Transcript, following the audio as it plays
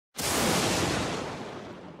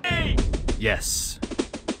Yes.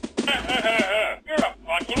 You're a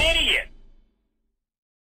fucking idiot.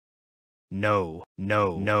 No,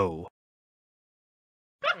 no, no.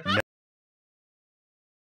 No.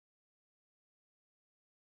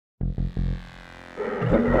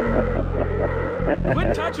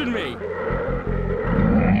 Quit touching me!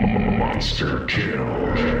 Monster kill.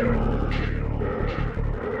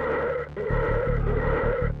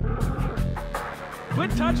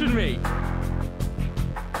 Quit touching me!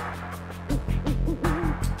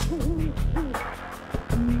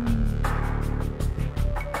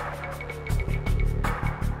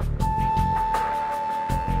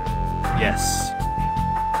 Yes.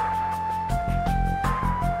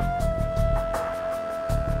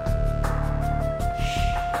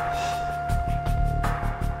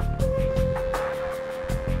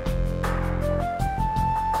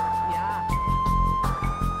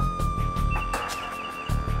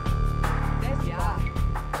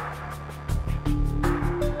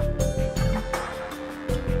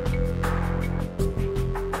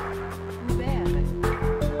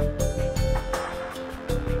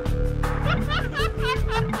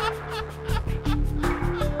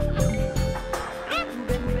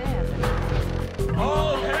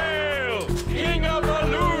 All hail! King of the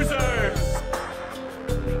losers!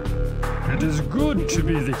 It is good to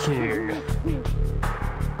be the king.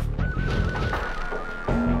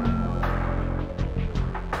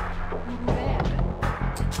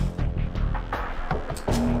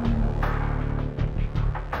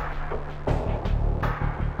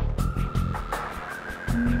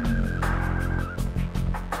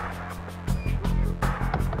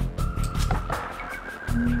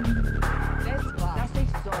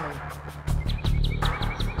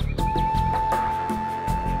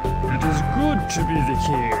 It is good to be the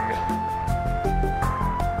king.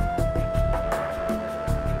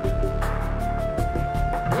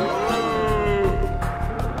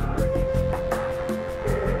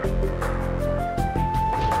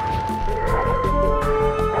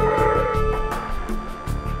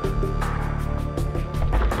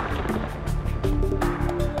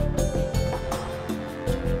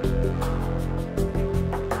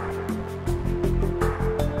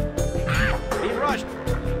 Be rushed.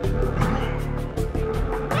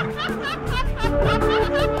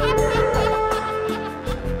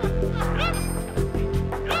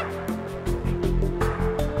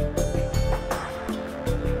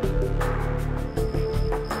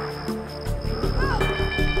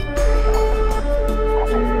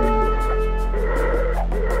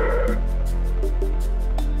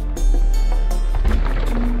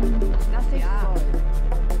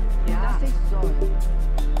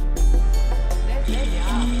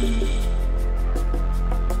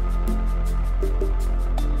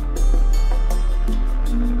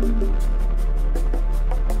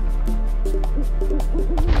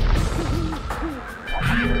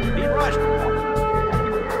 Be rushed.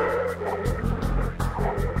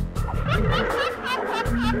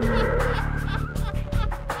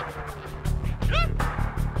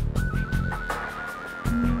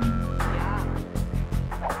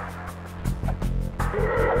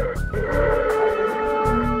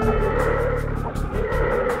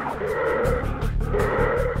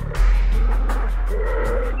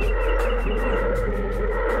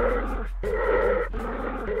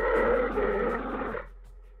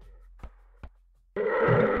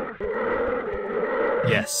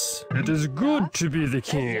 Yes. It is good to be the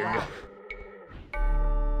king.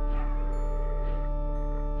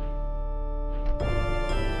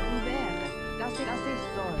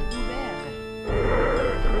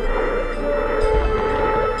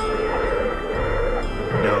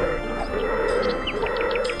 No.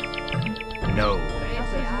 No. No.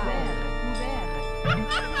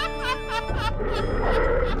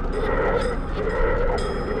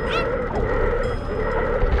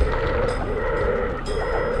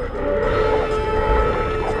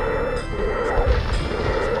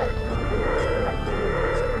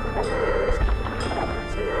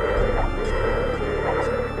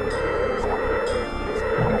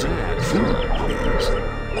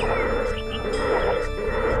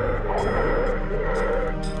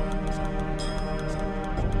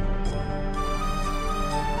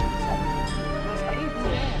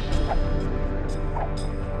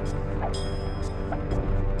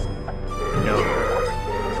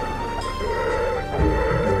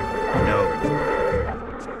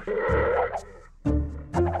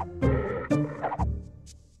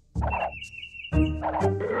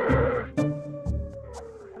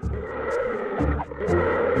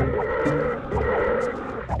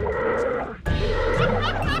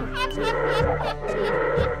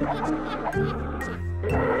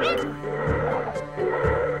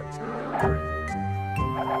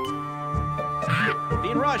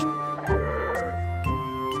 Being rushed.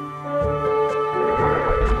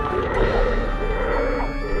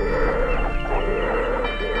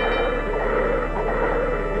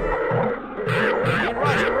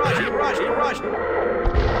 rushed.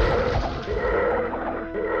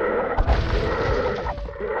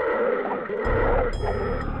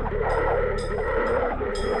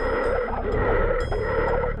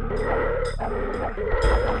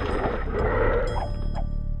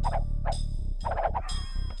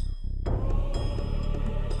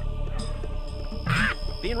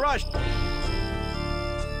 Being rushed.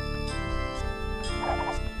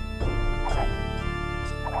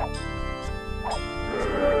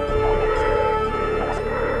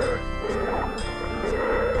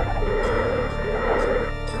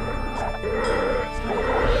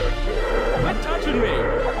 Quit touching me!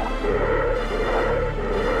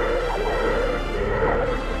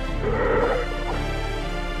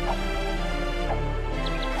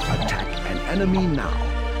 Attack an enemy now.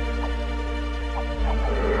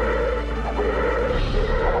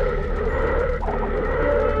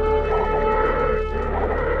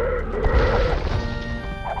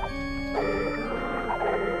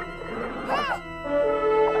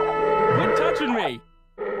 Quit touching me!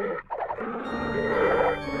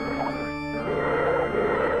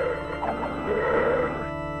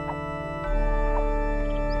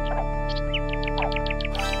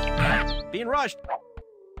 Being rushed.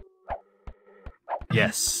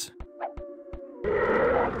 Yes.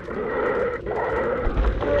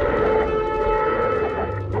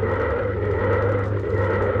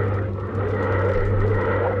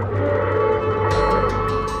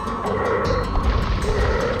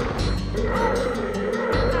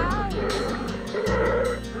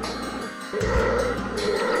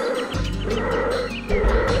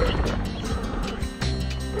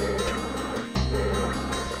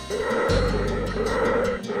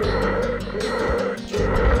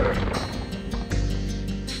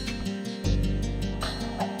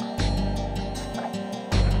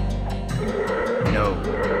 No.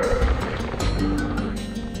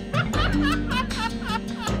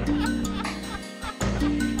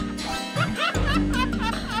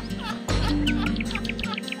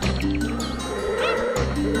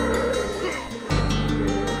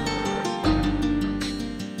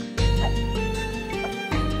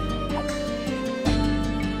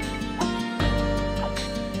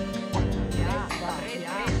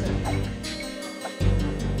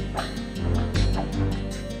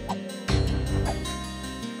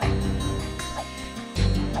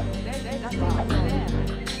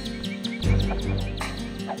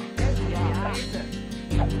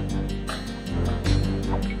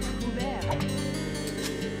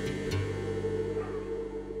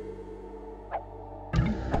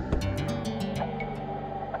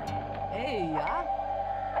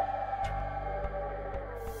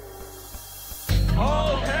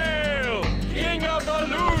 All hail, King of the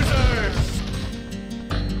Losers!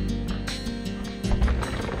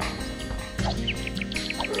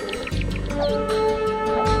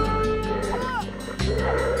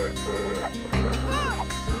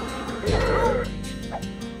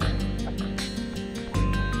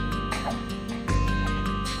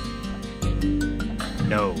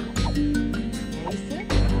 No.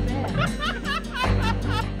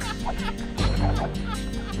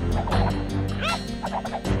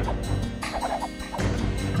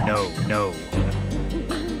 No.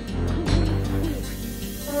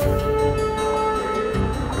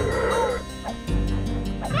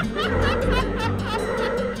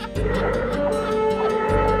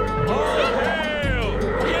 All hail,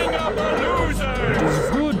 King of the Losers! It is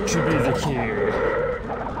good to be the king.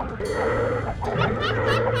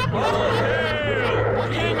 All hail,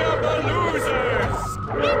 King of the Losers!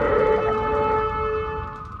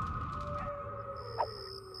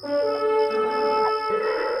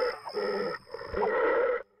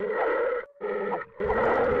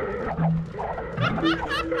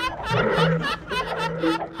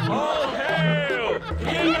 All hail,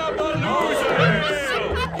 King of the Losers!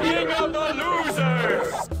 King of the Losers!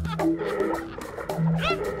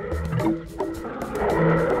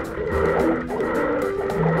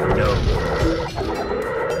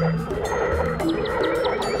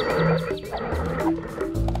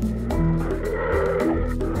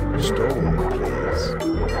 Stone, please.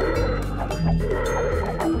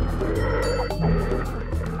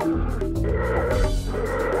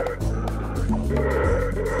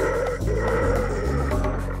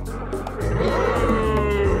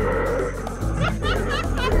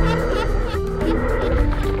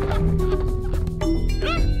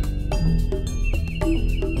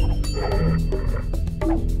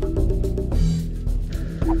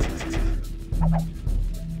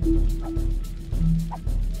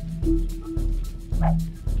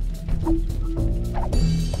 It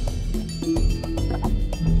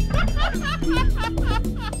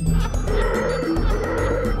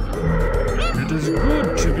is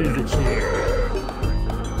good to be the king.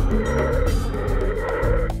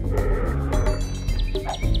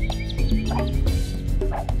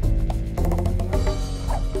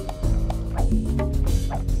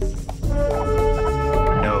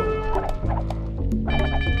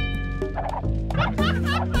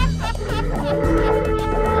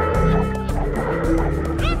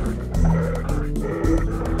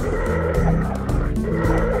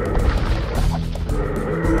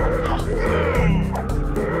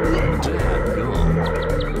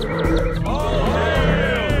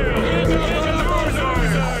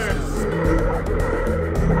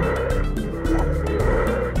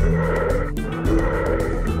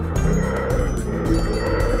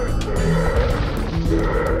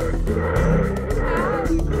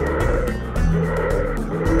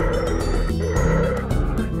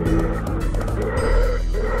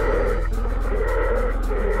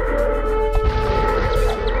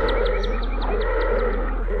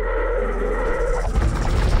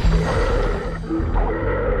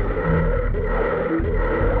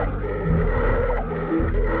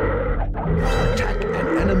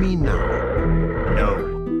 Enemy now. No.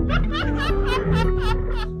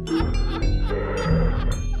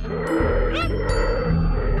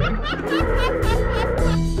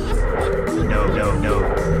 No, no, no.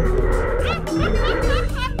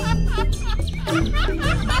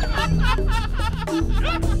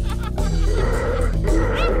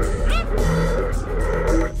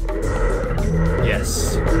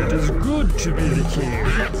 Yes. It is good to be the king.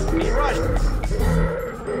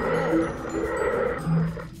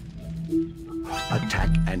 Attack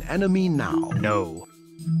an enemy now. No.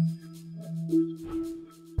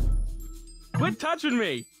 Quit touching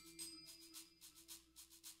me!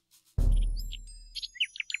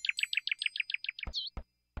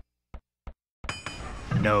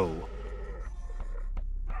 No.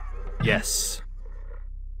 Yes.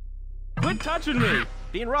 Quit touching me!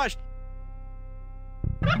 Being rushed!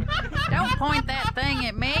 Don't point that thing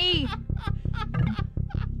at me.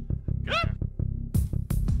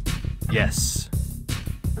 Yes.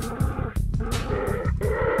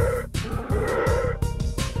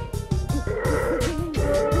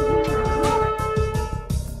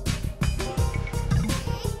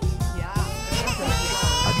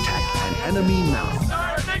 Attack an enemy now.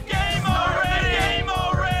 Start the game already! Game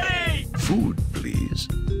already! Food, please.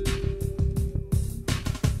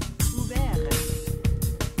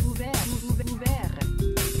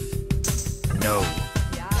 No.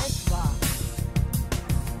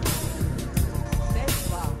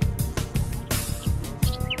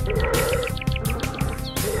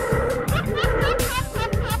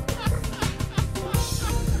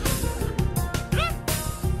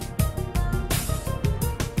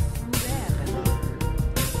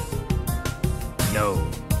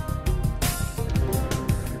 No.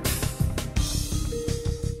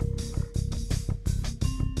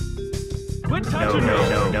 Quit No, touching no, me!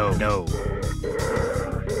 no, no, no.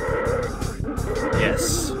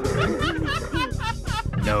 Yes.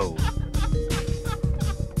 No.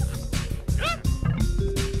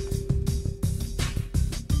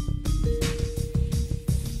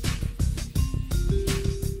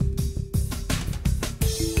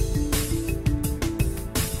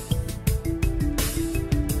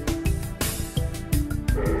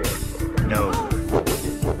 No.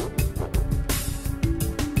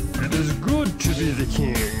 It is good to be the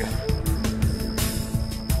king.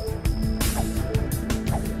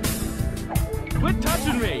 Quit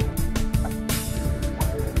touching me!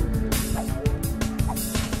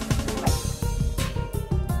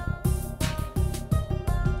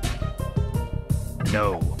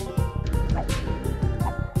 No.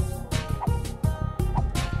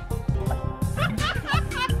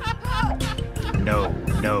 No,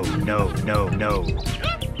 no, no, no, no.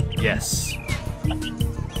 Yes.